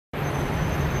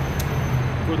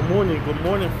Good morning,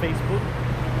 Facebook.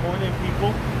 Good morning,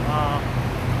 people.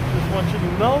 Just want you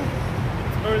to know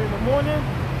it's early in the morning.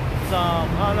 It's I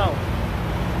don't know,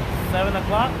 7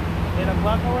 o'clock, 8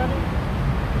 o'clock already,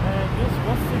 and just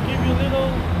wants to give you a little,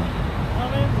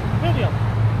 video.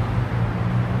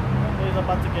 It's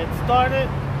about to get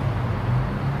started.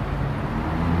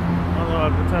 I don't know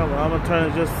if I can tell, but I'm gonna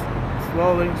turn it just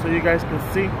slowly so you guys can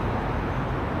see.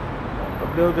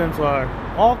 The buildings are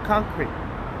all concrete.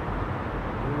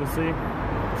 You can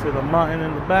see the mountain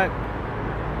in the back.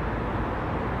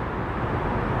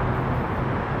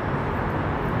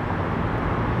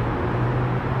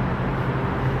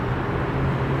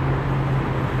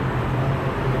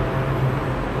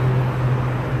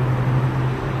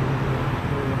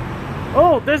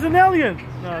 Oh, there's an alien!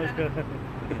 No, it's good.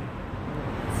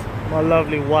 My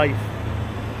lovely wife,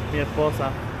 mi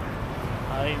esposa.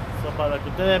 Ahí, so para que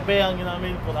ustedes vean,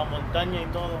 con la montaña y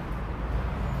todo.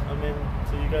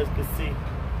 So you guys can see.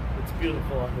 It's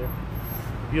beautiful out here.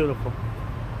 Beautiful.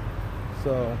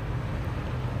 So,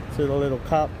 see the little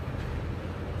cop.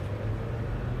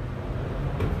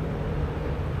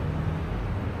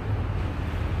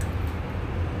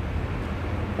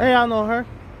 Hey, I know her.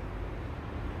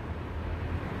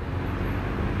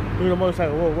 Look at the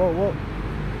motorcycle. Whoa, whoa, whoa.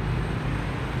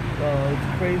 Oh,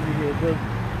 it's crazy here.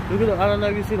 Look at I don't know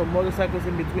if you see the motorcycles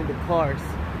in between the cars.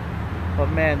 But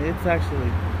man, it's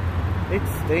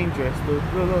dangerous, dude.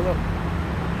 Look.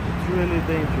 It's really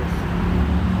dangerous.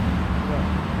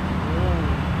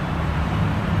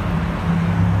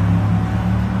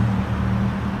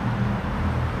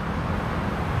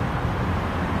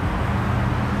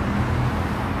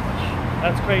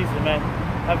 That's crazy, man.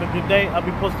 Have a good day. I'll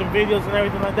be posting videos and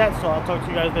everything like that, so I'll talk to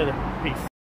you guys later. Peace.